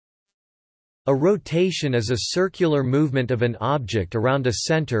A rotation is a circular movement of an object around a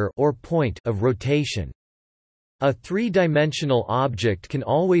center or point of rotation. A three-dimensional object can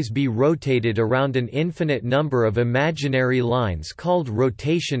always be rotated around an infinite number of imaginary lines called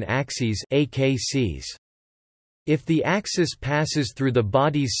rotation axes (AKCs). If the axis passes through the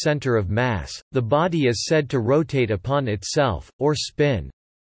body's center of mass, the body is said to rotate upon itself, or spin.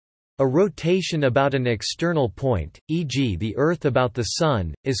 A rotation about an external point, e.g. the Earth about the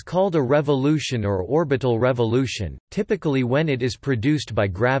Sun, is called a revolution or orbital revolution, typically when it is produced by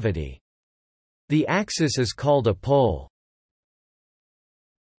gravity. The axis is called a pole.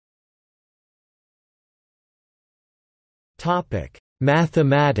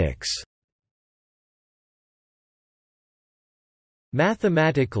 Mathematics.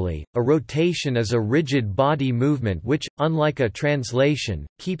 Mathematically, a rotation is a rigid body movement which, unlike a translation,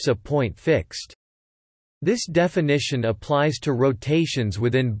 keeps a point fixed. This definition applies to rotations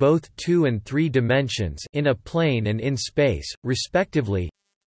within both 2 and 3 dimensions, in a plane and in space, respectively.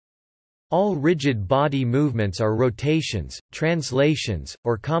 All rigid body movements are rotations, translations,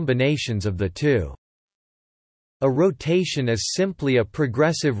 or combinations of the two. A rotation is simply a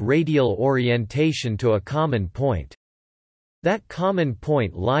progressive radial orientation to a common point. That common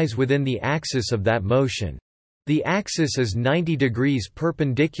point lies within the axis of that motion. The axis is 90 degrees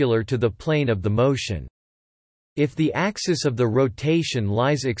perpendicular to the plane of the motion. If the axis of the rotation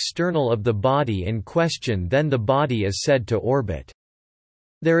lies external of the body in question, then the body is said to orbit.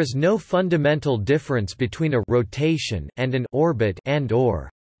 There is no fundamental difference between a rotation and an orbit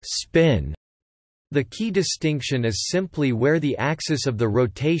and/or spin. The key distinction is simply where the axis of the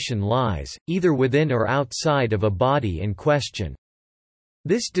rotation lies, either within or outside of a body in question.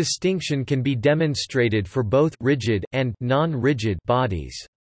 This distinction can be demonstrated for both rigid and non-rigid bodies.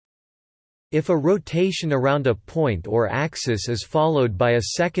 If a rotation around a point or axis is followed by a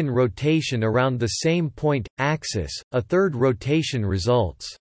second rotation around the same point, axis, a third rotation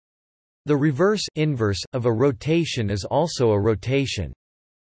results. The reverse-inverse of a rotation is also a rotation.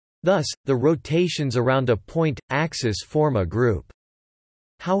 Thus, the rotations around a point, axis form a group.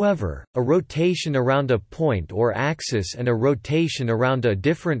 However, a rotation around a point or axis and a rotation around a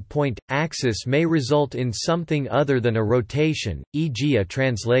different point, axis may result in something other than a rotation, e.g. a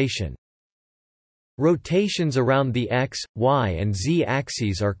translation. Rotations around the x, y and z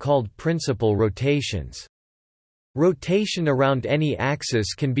axes are called principal rotations. Rotation around any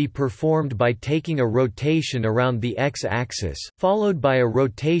axis can be performed by taking a rotation around the x-axis, followed by a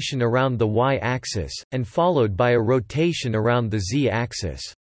rotation around the y-axis, and followed by a rotation around the z-axis.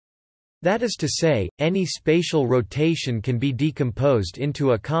 That is to say, any spatial rotation can be decomposed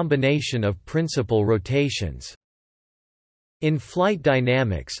into a combination of principal rotations. In flight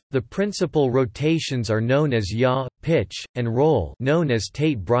dynamics, the principal rotations are known as yaw, pitch, and roll, known as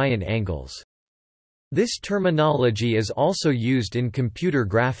Tate-Bryan angles. This terminology is also used in computer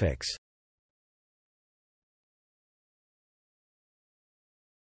graphics.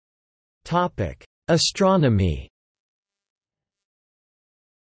 Astronomy.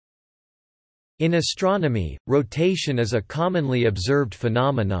 In astronomy, rotation is a commonly observed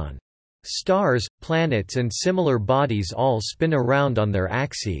phenomenon. Stars, planets and similar bodies all spin around on their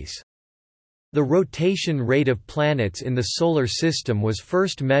axes. The rotation rate of planets in the Solar System was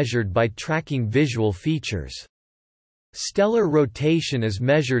first measured by tracking visual features. Stellar rotation is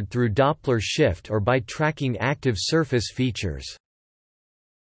measured through Doppler shift or by tracking active surface features.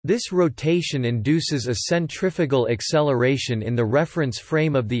 This rotation induces a centrifugal acceleration in the reference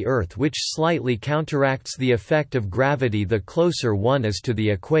frame of the Earth which slightly counteracts the effect of gravity the closer one is to the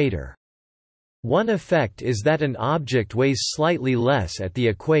equator. One effect is that an object weighs slightly less at the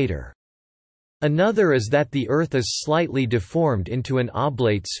equator. Another is that the Earth is slightly deformed into an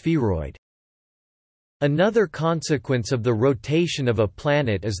oblate spheroid. Another consequence of the rotation of a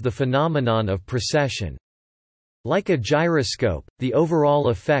planet is the phenomenon of precession. Like a gyroscope, the overall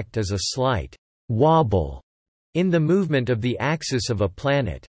effect is a slight wobble in the movement of the axis of a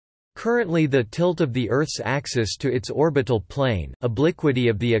planet. Currently the tilt of the Earth's axis to its orbital plane, obliquity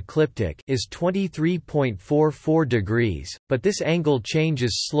of the ecliptic, is 23.44 degrees, but this angle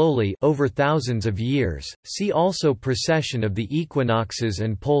changes slowly over thousands of years. See also precession of the equinoxes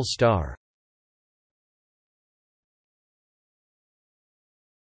and pole star.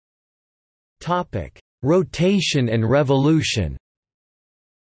 Topic: Rotation and revolution.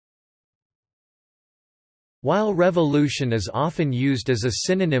 While revolution is often used as a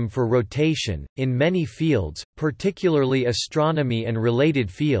synonym for rotation, in many fields, particularly astronomy and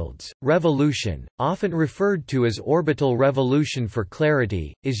related fields, revolution, often referred to as orbital revolution for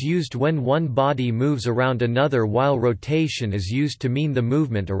clarity, is used when one body moves around another, while rotation is used to mean the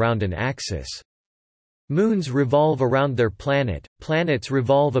movement around an axis. Moons revolve around their planet, planets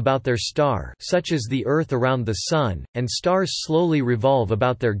revolve about their star, such as the Earth around the Sun, and stars slowly revolve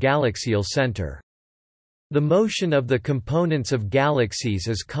about their galaxial center. The motion of the components of galaxies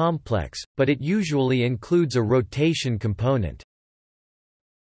is complex, but it usually includes a rotation component.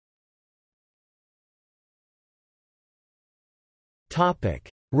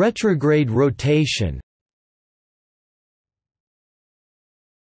 Retrograde rotation.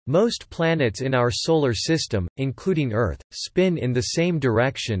 Most planets in our Solar System, including Earth, spin in the same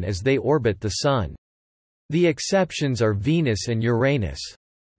direction as they orbit the Sun. The exceptions are Venus and Uranus.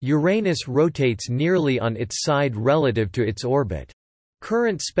 Uranus rotates nearly on its side relative to its orbit.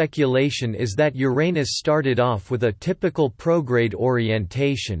 Current speculation is that Uranus started off with a typical prograde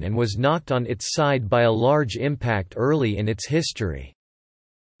orientation and was knocked on its side by a large impact early in its history.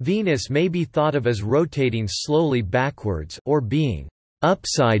 Venus may be thought of as rotating slowly backwards or being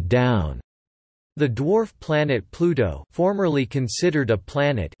upside down. The dwarf planet Pluto, formerly considered a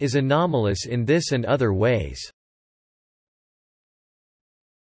planet, is anomalous in this and other ways.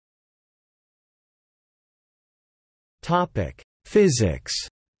 Physics.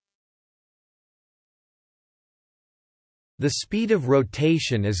 The speed of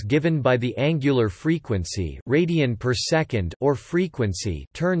rotation is given by the angular frequency, radian per second, or frequency,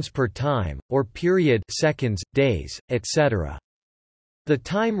 turns per time, or period, seconds, days, etc. The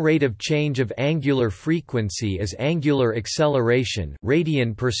time rate of change of angular frequency is angular acceleration,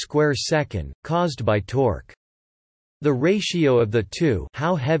 radian per square second, caused by torque. The ratio of the two,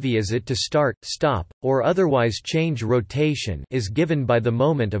 how heavy is it to start, stop, or otherwise change rotation, is given by the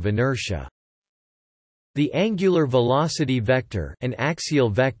moment of inertia. The angular velocity vector, an axial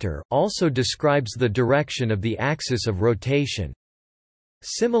vector, also describes the direction of the axis of rotation.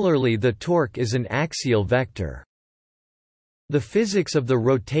 Similarly, the torque is an axial vector. The physics of the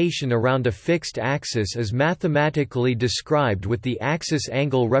rotation around a fixed axis is mathematically described with the axis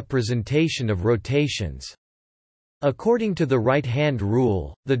angle representation of rotations. According to the right-hand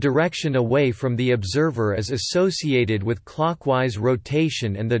rule, the direction away from the observer is associated with clockwise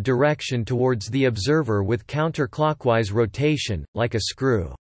rotation and the direction towards the observer with counterclockwise rotation, like a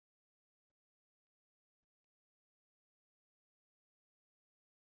screw.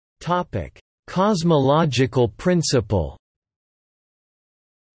 Cosmological principle.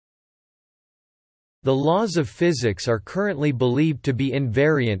 The laws of physics are currently believed to be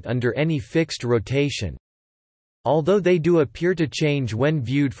invariant under any fixed rotation. Although they do appear to change when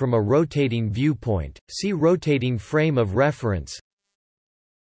viewed from a rotating viewpoint, see rotating frame of reference.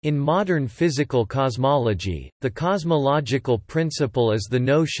 In modern physical cosmology, the cosmological principle is the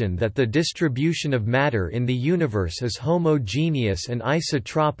notion that the distribution of matter in the universe is homogeneous and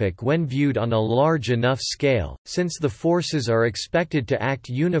isotropic when viewed on a large enough scale, since the forces are expected to act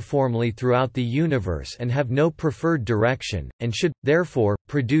uniformly throughout the universe and have no preferred direction, and should, therefore,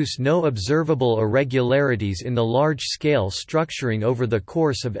 produce no observable irregularities in the large-scale structuring over the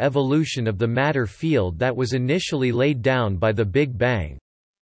course of evolution of the matter field that was initially laid down by the Big Bang.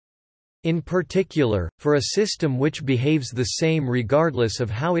 In particular, for a system which behaves the same regardless of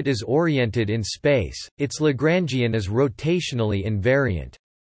how it is oriented in space, its Lagrangian is rotationally invariant.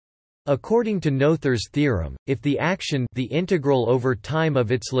 According to Noether's theorem, if the action, the integral over time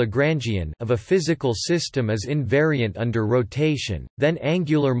of its Lagrangian, of a physical system is invariant under rotation, then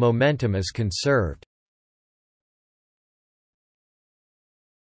angular momentum is conserved.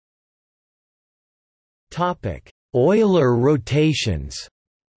 Topic: Euler rotations.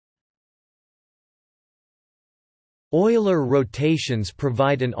 Euler rotations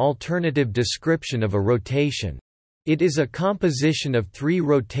provide an alternative description of a rotation. It is a composition of three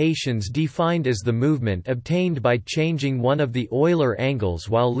rotations defined as the movement obtained by changing one of the Euler angles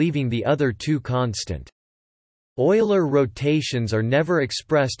while leaving the other two constant. Euler rotations are never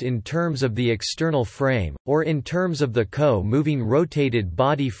expressed in terms of the external frame, or in terms of the co-moving rotated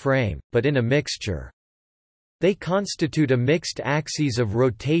body frame, but in a mixture. They constitute a mixed axes of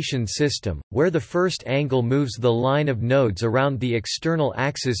rotation system, where the first angle moves the line of nodes around the external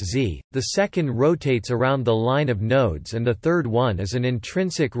axis z, the second rotates around the line of nodes, and the third one is an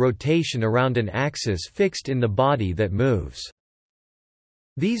intrinsic rotation around an axis fixed in the body that moves.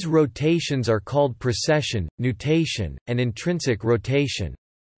 These rotations are called precession, nutation, and intrinsic rotation.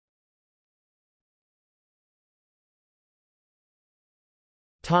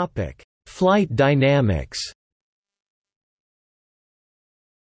 Flight dynamics.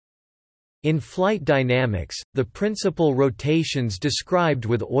 In flight dynamics, the principal rotations described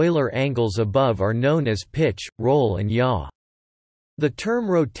with Euler angles above are known as pitch, roll and yaw. The term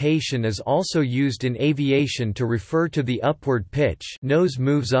rotation is also used in aviation to refer to the upward pitch, nose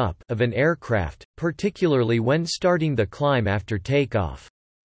moves up, of an aircraft, particularly when starting the climb after takeoff.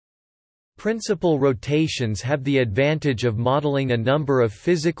 Principal rotations have the advantage of modeling a number of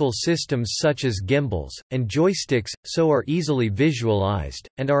physical systems such as gimbals, and joysticks, so are easily visualized,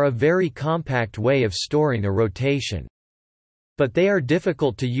 and are a very compact way of storing a rotation. But they are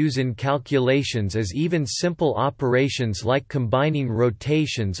difficult to use in calculations as even simple operations like combining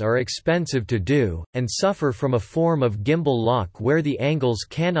rotations are expensive to do, and suffer from a form of gimbal lock where the angles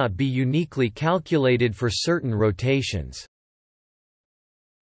cannot be uniquely calculated for certain rotations.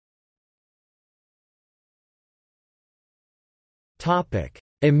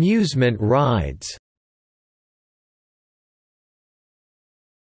 Amusement rides.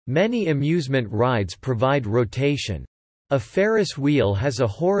 Many amusement rides provide rotation. A Ferris wheel has a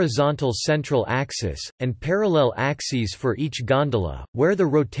horizontal central axis, and parallel axes for each gondola, where the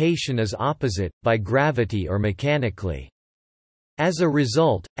rotation is opposite, by gravity or mechanically. As a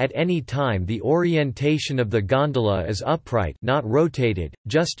result, at any time the orientation of the gondola is upright, not rotated,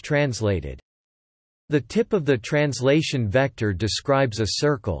 just translated. The tip of the translation vector describes a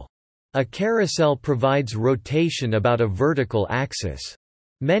circle. A carousel provides rotation about a vertical axis.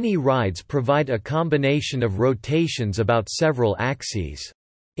 Many rides provide a combination of rotations about several axes.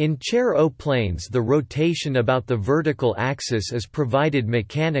 In chair-o-planes the rotation about the vertical axis is provided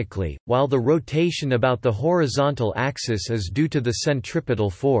mechanically, while the rotation about the horizontal axis is due to the centripetal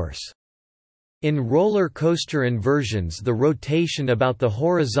force. In roller coaster inversions the rotation about the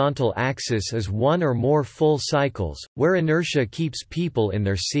horizontal axis is one or more full cycles, where inertia keeps people in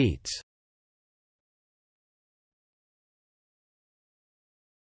their seats.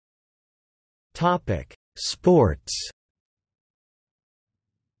 Sports.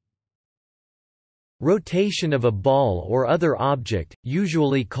 Rotation of a ball or other object,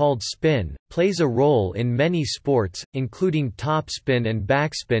 usually called spin, plays a role in many sports, including topspin and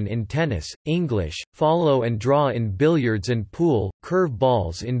backspin in tennis, English, follow and draw in billiards and pool, curve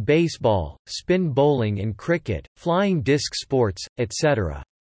balls in baseball, spin bowling in cricket, flying disc sports, etc.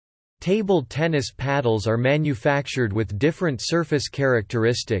 Table tennis paddles are manufactured with different surface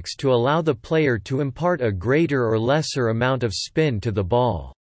characteristics to allow the player to impart a greater or lesser amount of spin to the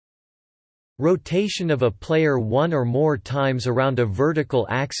ball. Rotation of a player one or more times around a vertical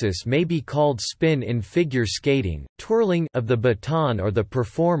axis may be called spin in figure skating, twirling of the baton or the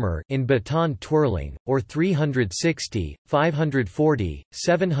performer in baton twirling, or 360, 540,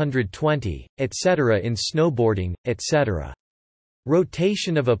 720, etc. in snowboarding, etc.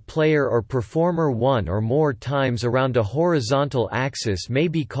 Rotation of a player or performer one or more times around a horizontal axis may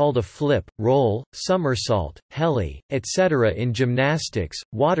be called a flip, roll, somersault, heli, etc. in gymnastics,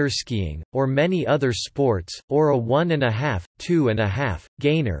 waterskiing, or many other sports, or a 1.5, 2.5,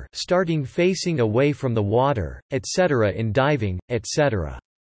 gainer starting facing away from the water, etc. in diving, etc.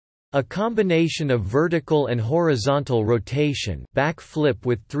 A combination of vertical and horizontal rotation back flip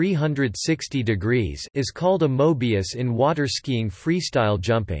with 360 degrees is called a Mobius in waterskiing freestyle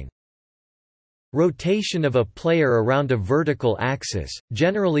jumping. Rotation of a player around a vertical axis,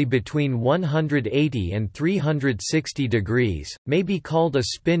 generally between 180 and 360 degrees, may be called a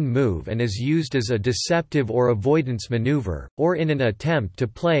spin move and is used as a deceptive or avoidance maneuver, or in an attempt to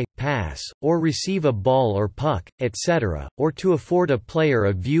play, pass, or receive a ball or puck, etc., or to afford a player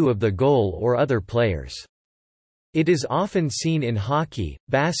a view of the goal or other players. It is often seen in hockey,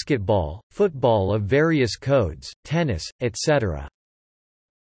 basketball, football of various codes, tennis, etc.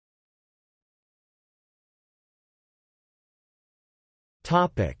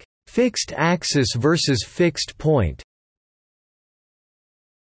 Fixed axis versus fixed point.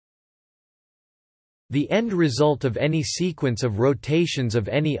 The end result of any sequence of rotations of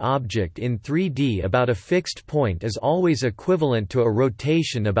any object in 3D about a fixed point is always equivalent to a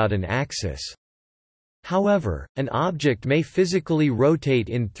rotation about an axis. However, an object may physically rotate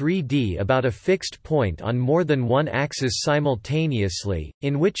in 3D about a fixed point on more than one axis simultaneously,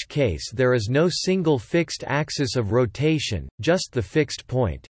 in which case there is no single fixed axis of rotation, just the fixed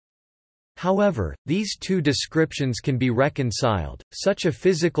point. However, these two descriptions can be reconciled. Such a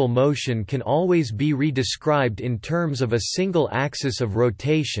physical motion can always be redescribed in terms of a single axis of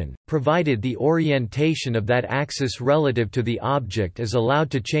rotation, provided the orientation of that axis relative to the object is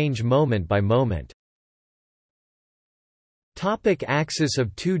allowed to change moment by moment. Topic: axis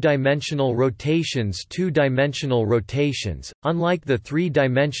of two-dimensional rotations. Two-dimensional rotations, unlike the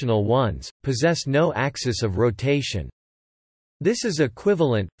three-dimensional ones, possess no axis of rotation. This is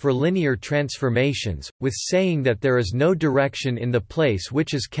equivalent, for linear transformations, with saying that there is no direction in the place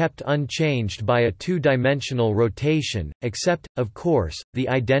which is kept unchanged by a two-dimensional rotation, except, of course, the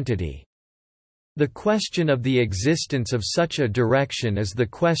identity. The question of the existence of such a direction is the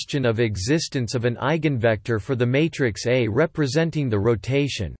question of existence of an eigenvector for the matrix A representing the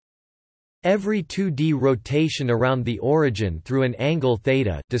rotation. Every 2D rotation around the origin through an angle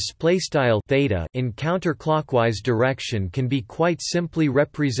theta in counterclockwise direction can be quite simply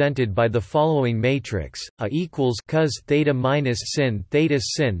represented by the following matrix: A equals cos theta minus sin theta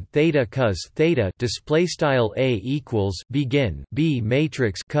cos theta. Display style A equals begin B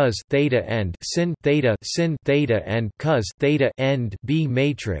matrix cos theta end sin theta and cos theta end B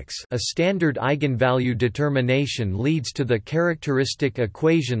matrix. A standard eigenvalue determination leads to the characteristic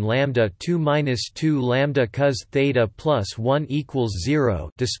equation lambda 2 minus 2 lambda cos theta plus 1 equals 0.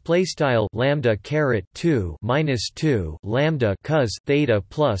 Display style lambda caret 2 minus 2 lambda cos theta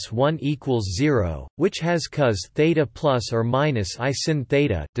plus 1 equals 0, which has cos theta plus or minus I sin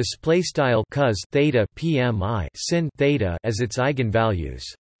theta. Display style cos theta pmi sin theta as its eigenvalues.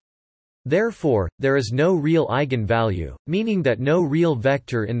 Therefore, there is no real eigenvalue, meaning that no real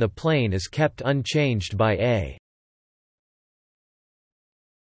vector in the plane is kept unchanged by A.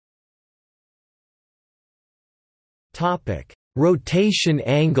 Topic: rotation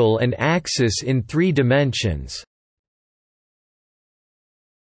angle and axis in 3 dimensions.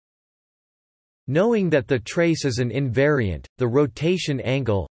 Knowing that the trace is an invariant, the rotation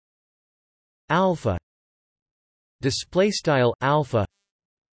angle alpha alpha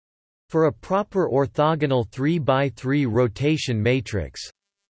for a proper orthogonal 3×3 rotation matrix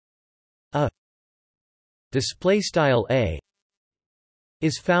A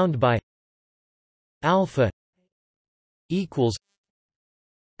is found by alpha equals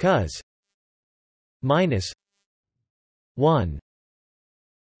cos minus 1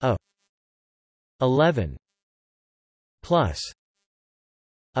 A 11 plus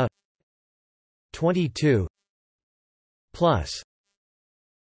A 22 plus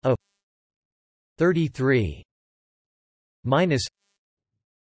A 33 minus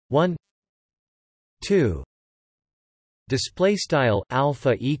 1 2. Display style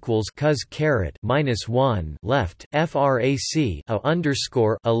alpha equals cos caret minus 1 left frac A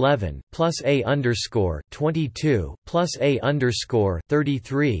underscore 11 plus A underscore 22 plus A underscore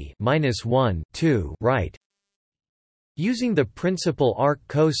 33 minus 1 2 right. Using the principal arc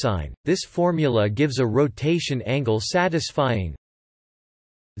cosine, this formula gives a rotation angle satisfying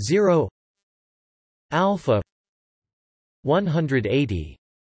 0 alpha 180.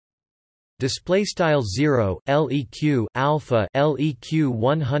 Display style 0 leq alpha leq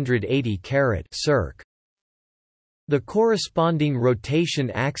 180 caret circ. The corresponding rotation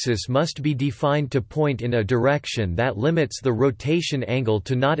axis must be defined to point in a direction that limits the rotation angle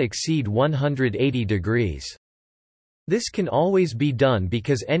to not exceed 180 degrees. This can always be done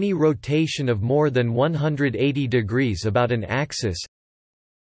because any rotation of more than 180 degrees about an axis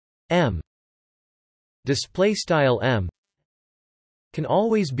m display style m can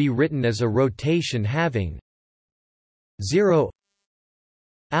always be written as a rotation having 0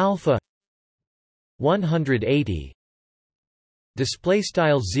 alpha 180 display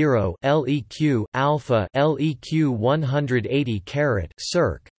style 0 leq alpha leq 180 caret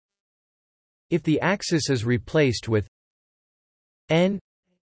circ. If the axis is replaced with n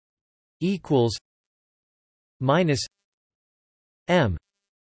equals minus m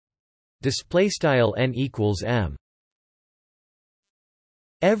display style n equals m,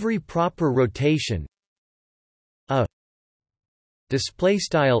 every proper rotation A display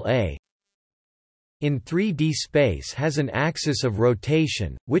style A in 3D space has an axis of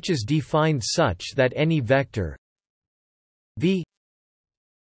rotation, which is defined such that any vector v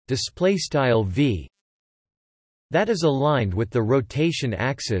display style v that is aligned with the rotation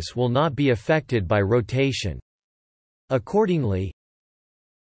axis will not be affected by rotation. Accordingly,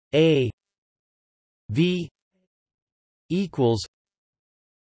 A v equals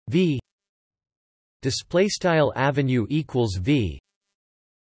v display style avenue equals v,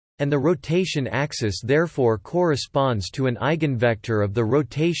 and the rotation axis therefore corresponds to an eigenvector of the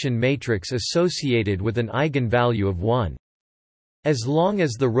rotation matrix associated with an eigenvalue of 1. As long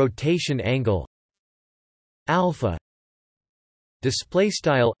as the rotation angle alpha display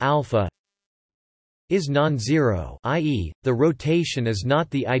style alpha is non-zero, i.e., the rotation is not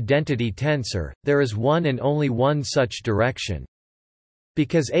the identity tensor, there is one and only one such direction.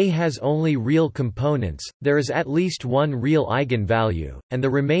 Because A has only real components, there is at least one real eigenvalue, and the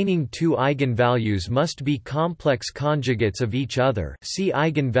remaining two eigenvalues must be complex conjugates of each other. See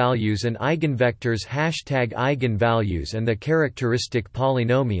eigenvalues and eigenvectors #eigenvalues and the characteristic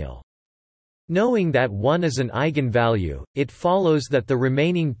polynomial. Knowing that one is an eigenvalue, it follows that the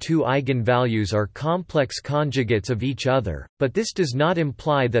remaining two eigenvalues are complex conjugates of each other, but this does not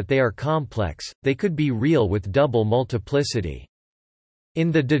imply that they are complex, they could be real with double multiplicity.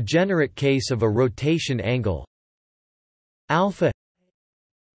 In the degenerate case of a rotation angle alpha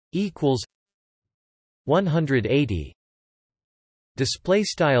equals 180, display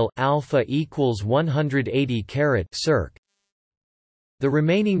style alpha equals 180 caret circ, the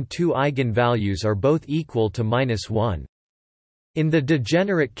remaining two eigenvalues are both equal to -1. In the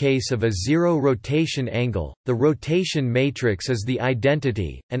degenerate case of a zero rotation angle, the rotation matrix is the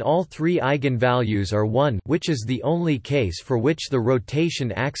identity, and all three eigenvalues are 1, which is the only case for which the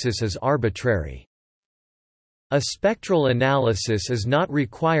rotation axis is arbitrary. A spectral analysis is not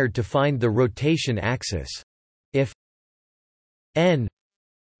required to find the rotation axis. If n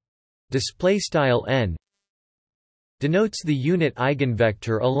n denotes the unit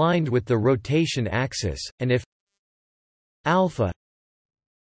eigenvector aligned with the rotation axis, and if alpha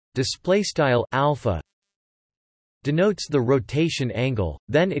alpha denotes the rotation angle,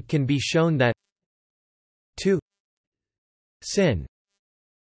 then it can be shown that 2 sin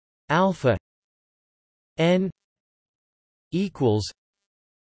alpha n equals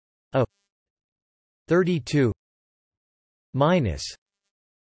a 32 minus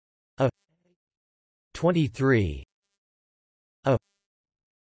a 23 a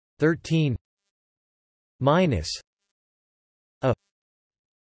 13 minus a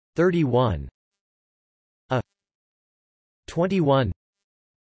 31 a 21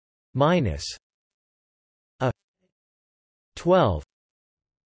 minus a 12.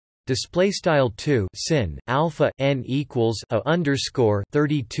 Display style 2 sin alpha n equals a underscore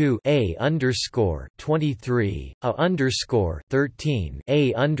 32 a underscore 23 a underscore 13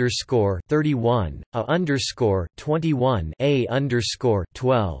 a underscore 31 a underscore 21 a underscore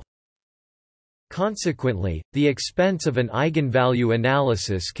 12. Consequently, the expense of an eigenvalue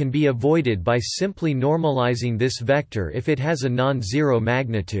analysis can be avoided by simply normalizing this vector if it has a non-zero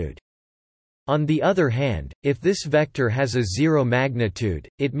magnitude. On the other hand, if this vector has a zero magnitude,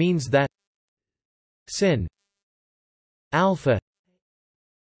 it means that sin alpha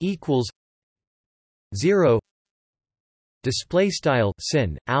equals 0. Display style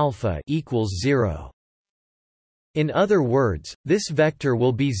sin alpha equals 0. In other words, this vector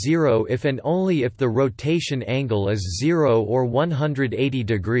will be 0 if and only if the rotation angle is 0 or 180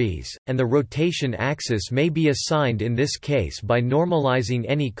 degrees, and the rotation axis may be assigned in this case by normalizing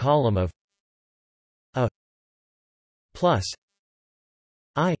any column of a plus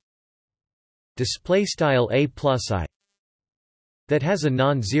I display style a plus I that has a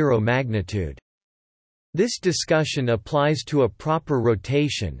non-zero magnitude. This discussion applies to a proper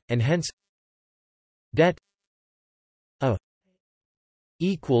rotation, and hence det a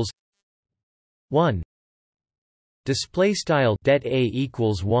equals 1 display style det a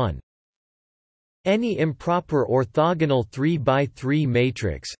equals 1. Any improper orthogonal 3×3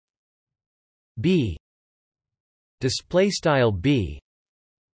 matrix B display style B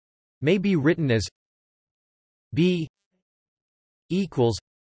may be written as B equals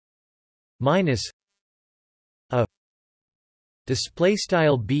minus a display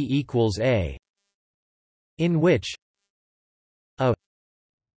style B equals a, in which a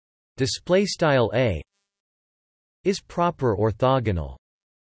display style a is proper orthogonal.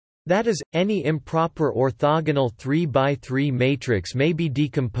 That is, any improper orthogonal 3×3 matrix may be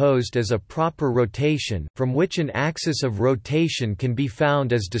decomposed as a proper rotation from which an axis of rotation can be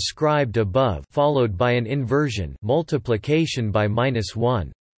found as described above, followed by an inversion multiplication by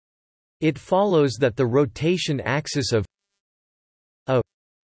 -1. It follows that the rotation axis of a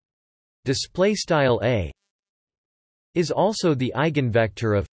display style a is also the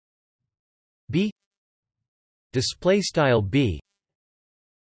eigenvector of b display style b,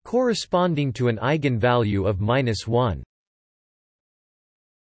 corresponding to an eigenvalue of -1.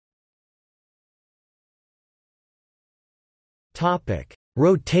 Topic: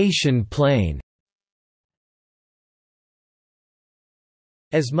 Rotation plane.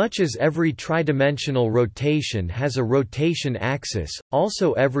 As much as every tridimensional rotation has a rotation axis,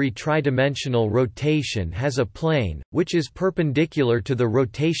 also every tridimensional rotation has a plane, which is perpendicular to the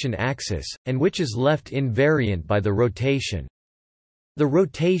rotation axis, and which is left invariant by the rotation. The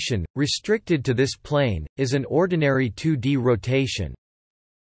rotation, restricted to this plane, is an ordinary 2D rotation.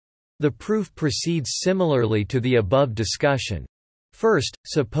 The proof proceeds similarly to the above discussion. First,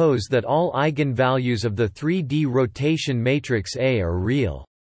 suppose that all eigenvalues of the 3D rotation matrix A are real.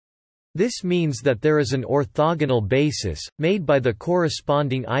 This means that there is an orthogonal basis, made by the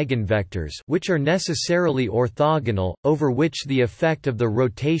corresponding eigenvectors which are necessarily orthogonal, over which the effect of the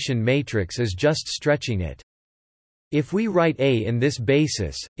rotation matrix is just stretching it. If we write A in this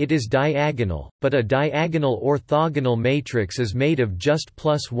basis, it is diagonal, but a diagonal orthogonal matrix is made of just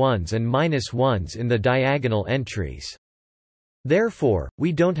 +1s and -1s in the diagonal entries. Therefore,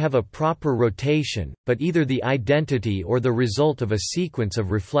 we don't have a proper rotation, but either the identity or the result of a sequence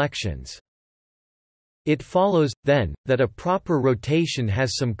of reflections. It follows, then, that a proper rotation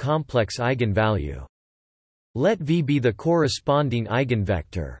has some complex eigenvalue. Let V be the corresponding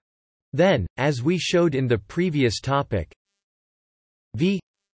eigenvector. Then, as we showed in the previous topic, V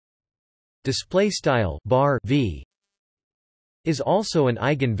 �displaystyle_V is also an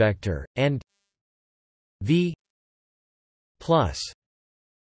eigenvector, and V plus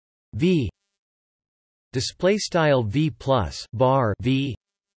V �displaystyle_V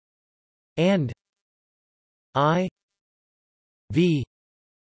and I V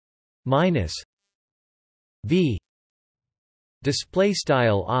minus V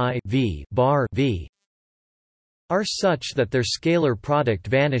 �displaystyle_I_V are such that their scalar product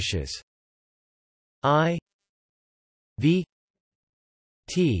vanishes. I V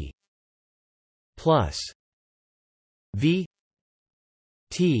T plus V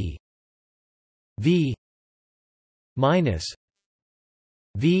T V minus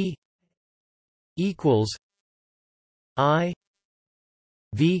V equals I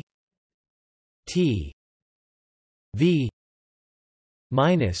V T V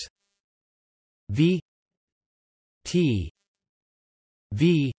minus V T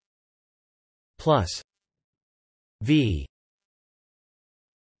V plus V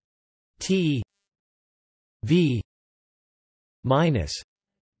T V minus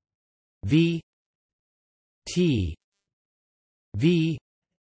V T V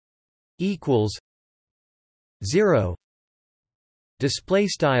equals 0. Display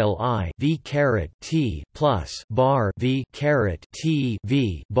style I V caret T plus bar V caret T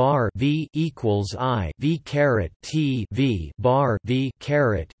V bar V equals I V caret T V bar V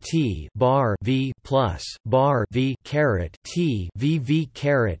caret T bar V plus bar V caret T V V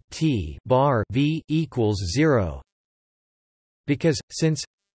caret T bar V equals 0. Because, since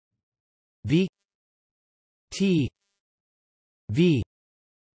V T V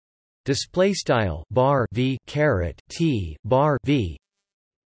 �displaystyle bar V caret T bar V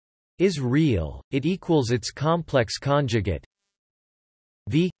is real, it equals its complex conjugate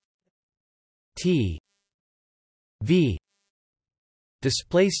V T V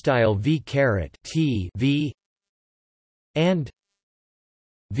 �displaystyle V caret T V and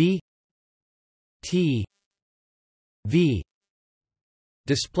V T V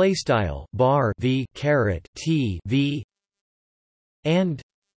 �displaystyle bar V caret T V and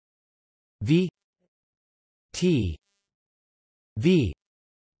V T V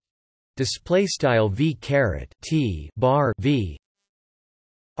 �displaystyle V caret T bar V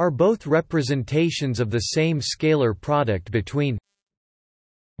are both representations of the same scalar product between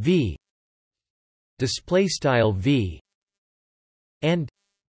V �displaystyle V and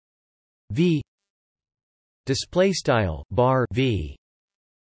V �displaystyle bar V.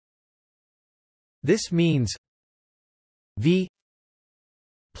 This means V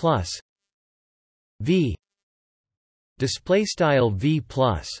plus V �displaystyle V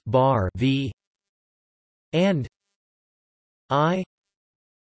plus bar V and I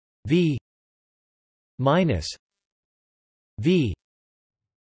V minus V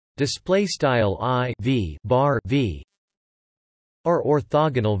 �displaystyle I V bar V are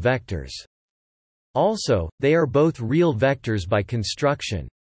orthogonal vectors. Also, they are both real vectors by construction.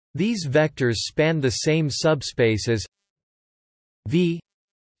 These vectors span the same subspace as V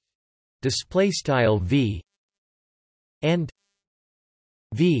 �displaystyle V and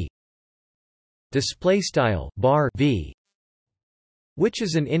V �displaystyle bar V, which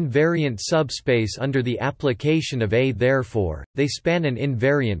is an invariant subspace under the application of A. Therefore, they span an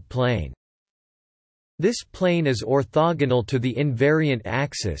invariant plane. This plane is orthogonal to the invariant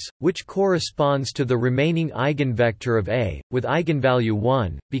axis, which corresponds to the remaining eigenvector of A, with eigenvalue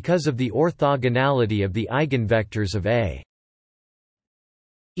 1, because of the orthogonality of the eigenvectors of A.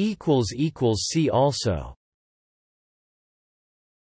 See also